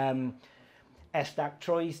as Estac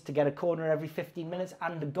Troyes to get a corner every 15 minutes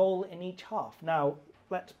and a goal in each half. Now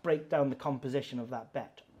let's break down the composition of that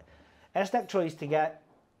bet. Estac Troyes to get,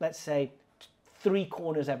 let's say, 3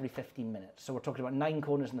 corners every 15 minutes. So we're talking about 9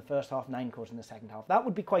 corners in the first half, 9 corners in the second half. That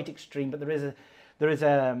would be quite extreme, but there is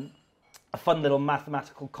a fun little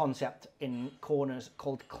mathematical concept in corners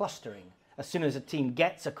called clustering. As soon as a team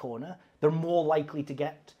gets a corner, they're more likely to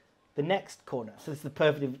get the next corner. So this is the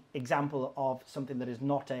perfect example of something that is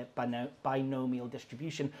not a binomial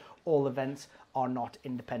distribution. All events are not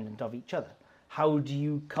independent of each other. How do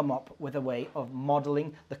you come up with a way of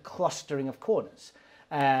modeling the clustering of corners?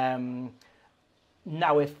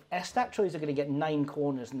 Now, if Estac Troyes are going to get 9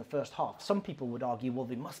 corners in the first half, some people would argue, well,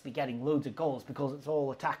 they must be getting loads of goals because it's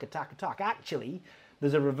all attack, attack, attack. Actually,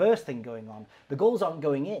 there's a reverse thing going on. The goals aren't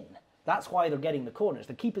going in. That's why they're getting the corners.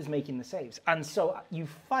 The keeper's making the saves. And so you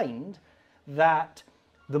find that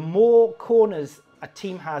the more corners a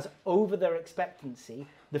team has over their expectancy,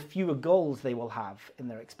 the fewer goals they will have in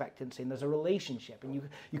their expectancy. And there's a relationship. And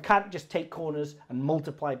you can't just take corners and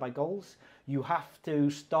multiply by goals. You have to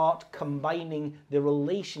start combining the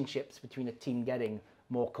relationships between a team getting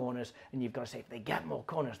more corners, and you've got to say, if they get more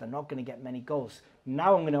corners, they're not going to get many goals.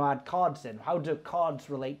 Now I'm going to add cards in. How do cards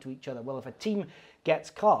relate to each other? Well, if a team gets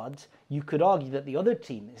cards, you could argue that the other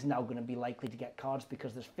team is now going to be likely to get cards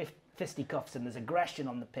because there's fisticuffs and there's aggression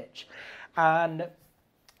on the pitch. And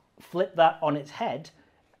flip that on its head,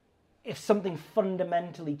 if something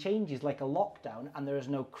fundamentally changes, like a lockdown, and there is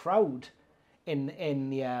no crowd in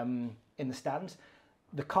the stands,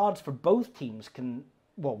 the cards for both teams can,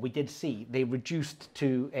 well, we did see they reduced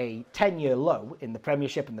to a 10-year low in the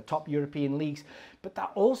Premiership and the top European leagues, but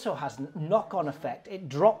that also has a knock-on effect. It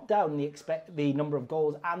dropped down the number of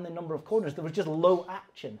goals and the number of corners. There was just low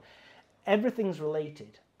action. Everything's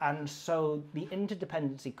related. And so the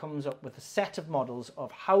interdependency comes up with a set of models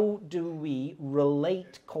of how do we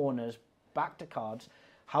relate corners back to cards,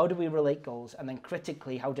 how do we relate goals, and then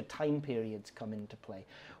critically, how do time periods come into play?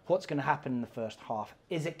 What's going to happen in the first half?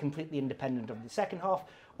 Is it completely independent of the second half?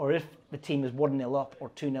 Or if the team is 1-0 up or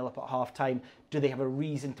 2-0 up at half time, do they have a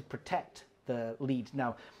reason to protect the lead?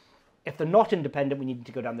 Now, if they're not independent, we need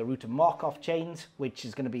to go down the route of Markov chains, which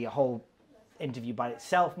is going to be a whole interview by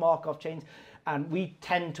itself, Markov chains. And we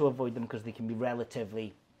tend to avoid them because they can be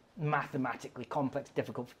relatively mathematically complex,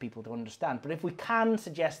 difficult for people to understand. But if we can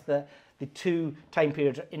suggest that the two time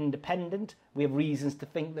periods are independent, we have reasons to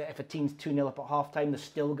think that if a team's 2-0 up at half time, they're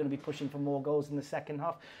still going to be pushing for more goals in the second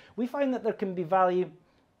half. We find that there can be value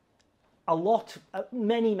a lot,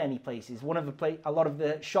 many places. A lot of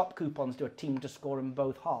the shop coupons do a team to score in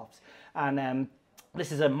both halves. And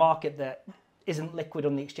this is a market that isn't liquid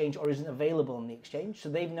on the exchange or isn't available on the exchange. So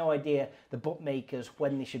they've no idea, the bookmakers,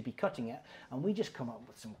 when they should be cutting it. And we just come up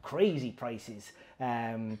with some crazy prices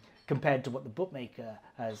compared to what the bookmaker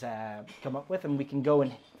has come up with. And we can go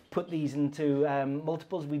and put these into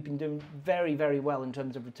multiples. We've been doing very, very well in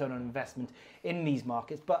terms of return on investment in these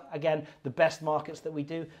markets. But again, the best markets that we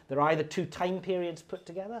do, they're either two time periods put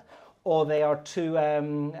together or they are two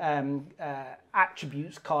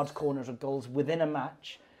attributes, cards, corners, or goals within a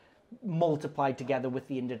match, multiplied together with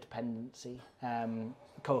the interdependency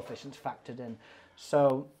coefficients factored in.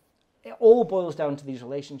 So it all boils down to these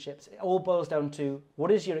relationships. It all boils down to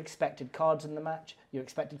what is your expected cards in the match, your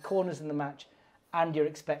expected corners in the match, and your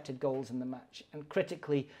expected goals in the match. And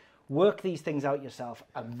critically, work these things out yourself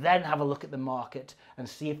and then have a look at the market and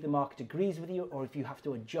see if the market agrees with you or if you have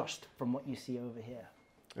to adjust from what you see over here.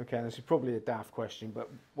 Okay, this is probably a daft question, but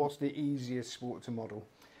what's the easiest sport to model?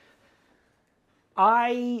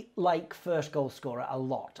 I like First Goal Scorer a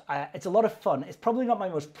lot. It's a lot of fun. It's probably not my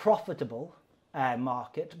most profitable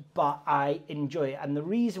market, but I enjoy it. And the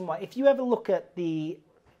reason why, if you ever look at the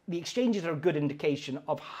exchanges are a good indication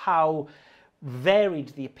of how varied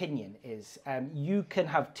the opinion is. You can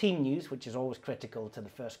have team news, which is always critical to the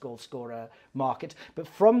First Goal Scorer market. But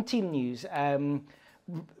from team news,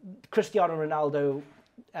 Cristiano Ronaldo,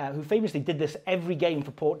 who famously did this every game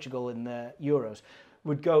for Portugal in the Euros,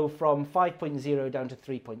 would go from 5.0 down to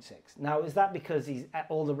 3.6. Now, is that because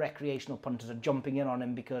all the recreational punters are jumping in on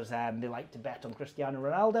him because they like to bet on Cristiano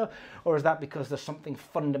Ronaldo? Or is that because there's something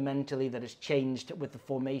fundamentally that has changed with the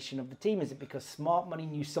formation of the team? Is it because smart money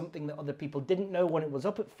knew something that other people didn't know when it was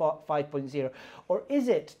up at 5.0? Or is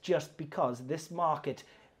it just because this market,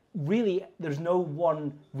 really, there's no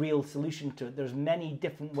one real solution to it? There's many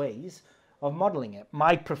different ways of modeling it.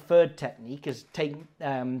 My preferred technique is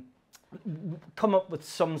come up with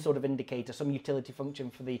some sort of indicator, some utility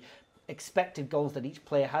function for the expected goals that each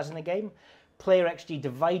player has in a game. Player XG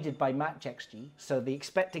divided by match XG. So the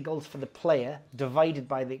expected goals for the player divided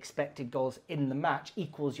by the expected goals in the match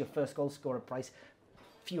equals your First Goal Scorer price.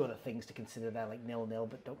 A few other things to consider there, like 0-0,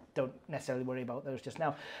 but don't necessarily worry about those just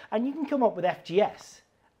now. And you can come up with FGS,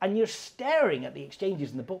 and you're staring at the exchanges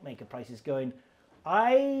and the bookmaker prices going,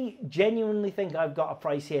 I genuinely think I've got a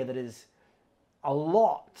price here that is a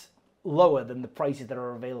lot lower than the prices that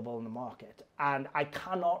are available in the market. And I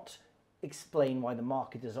cannot explain why the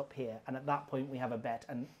market is up here. And at that point, we have a bet.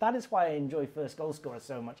 And that is why I enjoy First Goal Scorer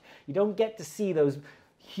so much. You don't get to see those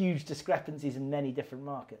huge discrepancies in many different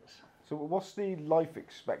markets. So what's the life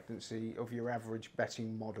expectancy of your average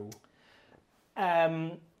betting model?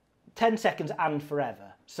 10 seconds and forever.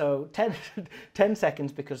 So 10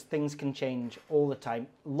 seconds because things can change all the time.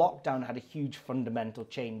 Lockdown had a huge fundamental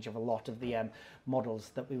change of a lot of the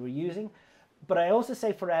models that we were using. But I also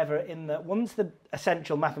say forever in that once the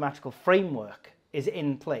essential mathematical framework is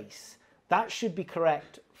in place, that should be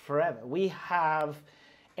correct forever. We have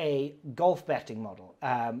a golf betting model.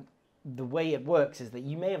 The way it works is that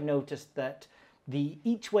you may have noticed that the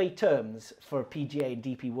each-way terms for PGA and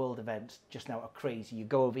DP World events just now are crazy. You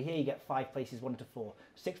go over here, you get 5 places 1 to 4,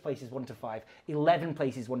 6 places 1 to 5, 11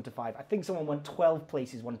 places 1 to 5. I think someone went 12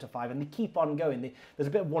 places 1 to 5, and they keep on going. There's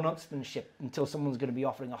a bit of one-upsmanship until someone's going to be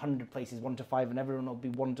offering 100 places 1 to 5, and everyone will be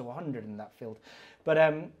 1 to 100 in that field. But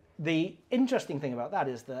the interesting thing about that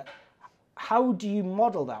is that how do you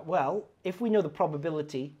model that? Well, if we know the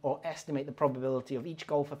probability or estimate the probability of each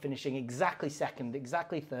golfer finishing exactly second,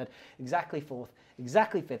 exactly third, exactly fourth,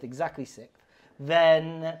 exactly fifth, exactly sixth,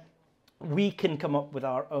 then we can come up with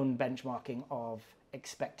our own benchmarking of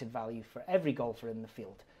expected value for every golfer in the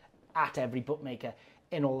field at every bookmaker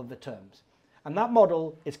in all of the terms. And that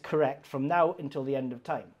model is correct from now until the end of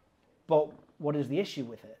time. But what is the issue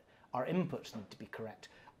with it? Our inputs need to be correct.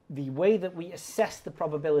 The way that we assess the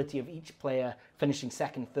probability of each player finishing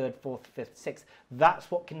second, third, fourth, fifth, sixth,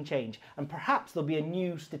 that's what can change. And perhaps there'll be a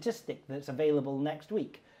new statistic that's available next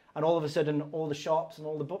week. And all of a sudden, all the shops and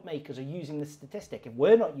all the bookmakers are using this statistic. If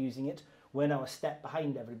we're not using it, we're now a step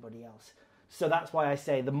behind everybody else. So that's why I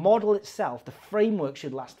say the model itself, the framework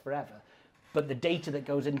should last forever, but the data that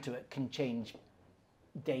goes into it can change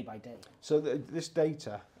day by day. So this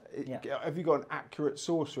data, have you got an accurate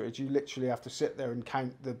source for it? Do you literally have to sit there and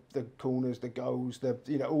count the corners, the goals,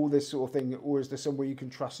 all this sort of thing, or is there somewhere you can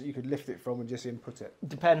trust that you could lift it from and just input it?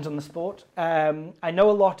 Depends on the sport. I know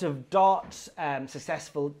a lot of darts,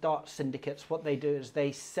 successful darts syndicates, what they do is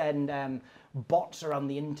they send bots around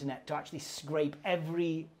the internet to actually scrape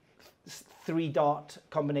every 3-dart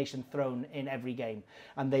combination thrown in every game,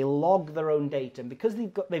 and they log their own data. And because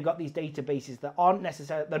they've got these databases that aren't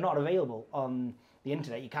necessarily, they're not available on the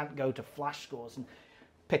internet. You can't go to Flash Scores and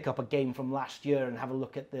pick up a game from last year and have a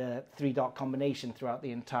look at the 3-dart combination throughout the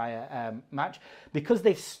entire match. Because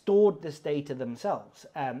they've stored this data themselves,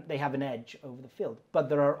 they have an edge over the field. But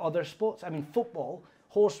there are other sports. I mean, football,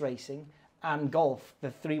 horse racing, and golf, the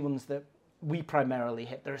 3 ones that we primarily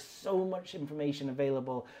hit. There's so much information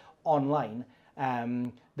available online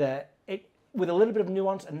that with a little bit of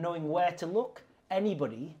nuance and knowing where to look,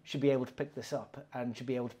 anybody should be able to pick this up and should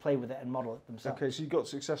be able to play with it and model it themselves. Okay, so you've got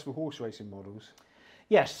successful horse racing models.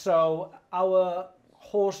 Yes, so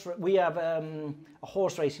we have a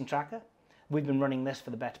horse racing tracker. We've been running this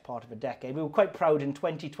for the better part of a decade. We were quite proud in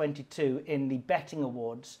 2022 in the betting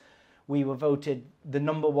awards. We were voted the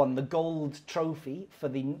 #1, the gold trophy for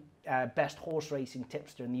the best horse racing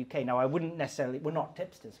tipster in the UK. Now, we're not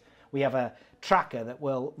tipsters. We have a tracker that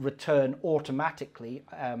will return automatically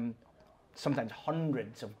sometimes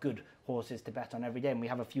hundreds of good horses to bet on every day. And we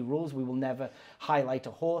have a few rules. We will never highlight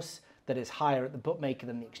a horse that is higher at the bookmaker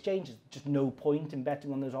than the exchange. There's just no point in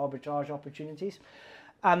betting on those arbitrage opportunities.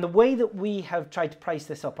 And the way that we have tried to price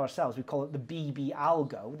this up ourselves, we call it the BB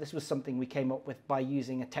Algo. This was something we came up with by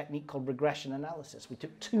using a technique called regression analysis. We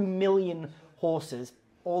took 2 million horses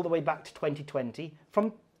all the way back to 2020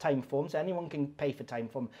 from Timeform, so anyone can pay for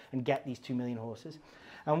Timeform and get these 2 million horses.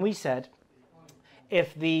 And we said,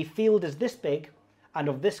 if the field is this big and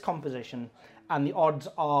of this composition and the odds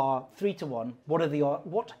are 3-1,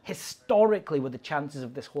 what historically were the chances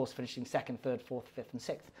of this horse finishing second, third, fourth, fifth, and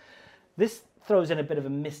sixth? This throws in a bit of a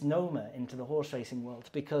misnomer into the horse racing world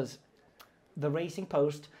because the Racing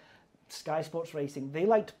Post, Sky Sports Racing, they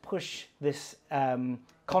like to push this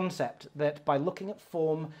concept that by looking at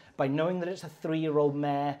form, by knowing that it's a 3-year-old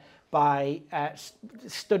mare, by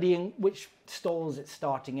studying which stalls it's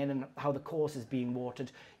starting in and how the course is being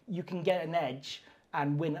watered, you can get an edge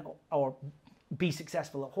and win or be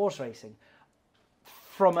successful at horse racing.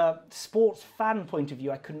 From a sports fan point of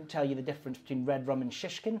view, I couldn't tell you the difference between Red Rum and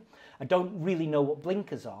Shishkin. I don't really know what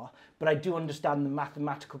blinkers are, but I do understand the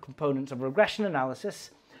mathematical components of regression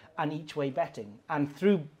analysis and each way betting. And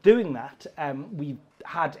through doing that, we've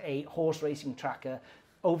had a horse racing tracker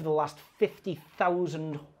over the last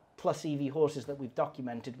 50,000 plus EV horses that we've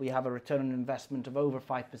documented. We have a return on investment of over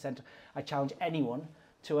 5%. I challenge anyone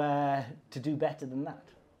to do better than that.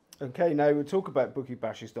 Okay, now we'll talk about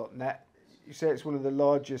bookiebashers.net. You say it's one of the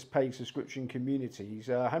largest paid subscription communities.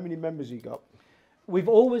 How many members have you got? We've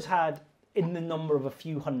always had in the number of a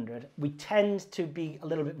few hundred. We tend to be a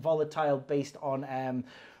little bit volatile based on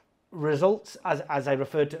results, as I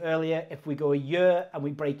referred to earlier. If we go a year and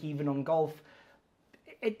we break even on golf,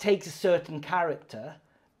 it takes a certain character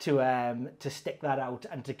to stick that out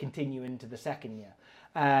and to continue into the second year.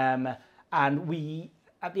 And we,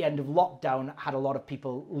 at the end of lockdown, had a lot of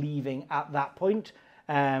people leaving at that point.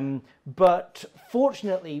 But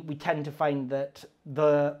fortunately, we tend to find that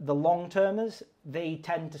the long-termers, they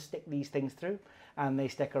tend to stick these things through and they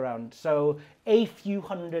stick around. So a few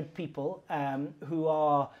hundred people who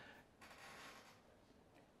are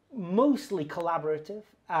mostly collaborative,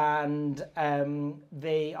 and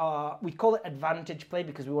we call it advantage play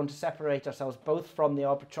because we want to separate ourselves both from the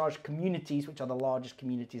arbitrage communities, which are the largest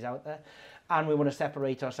communities out there, and we want to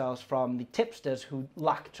separate ourselves from the tipsters who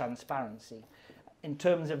lack transparency. In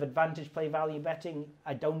terms of advantage play value betting,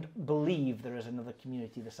 I don't believe there is another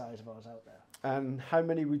community the size of ours out there. And how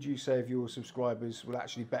many would you say of your subscribers will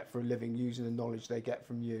actually bet for a living using the knowledge they get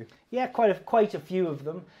from you? Yeah, quite a few of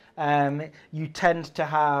them. You tend to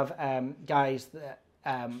have guys that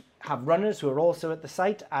have runners who are also at the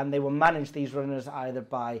site, and they will manage these runners either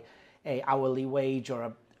by a hourly wage or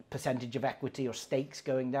a percentage of equity or stakes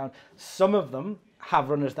going down. Some of them have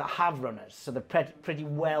runners that have runners, so they're pretty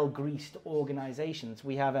well greased organizations.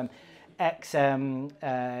 We have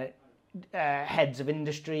heads of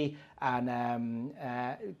industry and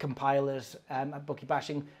compilers at Bookie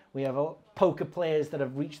Bashing. We have poker players that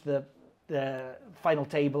have reached the final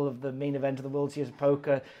table of the main event of the World Series of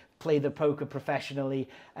Poker, play the poker professionally.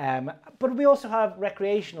 But we also have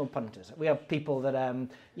recreational punters. We have people that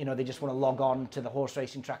they just want to log on to the horse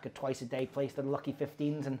racing tracker twice a day, place their lucky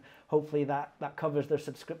 15s, and hopefully that covers their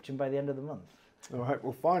subscription by the end of the month. All right.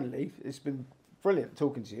 Well, finally, it's been brilliant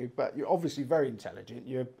talking to you, but you're obviously very intelligent.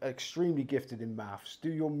 You're extremely gifted in maths. Do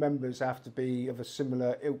your members have to be of a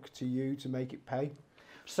similar ilk to you to make it pay?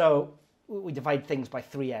 So we divide things by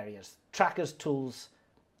 3 areas: trackers, tools,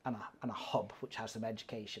 and a hub, which has some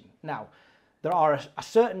education. Now, there are a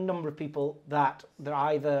certain number of people that they're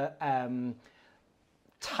either they're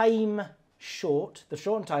short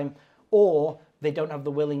in time, or they don't have the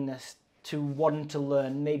willingness to want to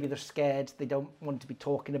learn. Maybe they're scared, they don't want to be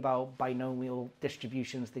talking about binomial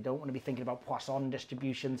distributions, they don't want to be thinking about Poisson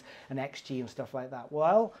distributions and XG and stuff like that.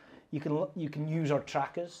 Well, you can use our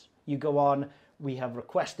trackers. You go on, we have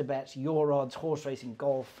request a bets, your odds, horse racing,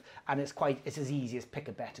 golf, and it's as easy as pick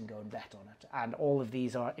a bet and go and bet on it. And all of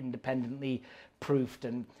these are independently proofed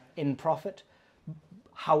and in profit.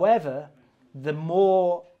 However, the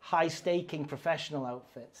more high-staking professional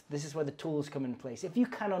outfits, this is where the tools come in place. If you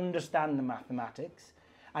can understand the mathematics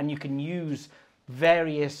and you can use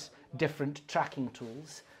various different tracking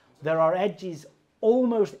tools, there are edges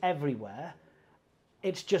almost everywhere.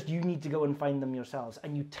 It's just you need to go and find them yourselves.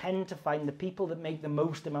 And you tend to find the people that make the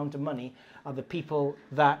most amount of money are the people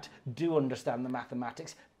that do understand the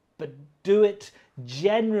mathematics, but do it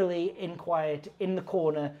generally in quiet, in the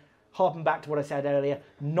corner, harping back to what I said earlier,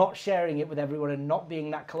 not sharing it with everyone and not being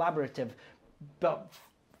that collaborative. But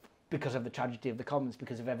because of the tragedy of the commons,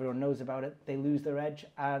 because if everyone knows about it, they lose their edge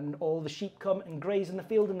and all the sheep come and graze in the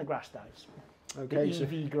field and the grass dies. Okay, the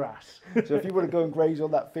EV grass. So if you want to go and graze on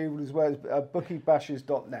that field as well, it's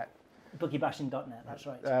bookiebashers.net. Bookiebashing.net, that's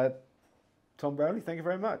right. Tom Brownlee, thank you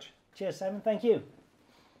very much. Cheers, Simon. Thank you.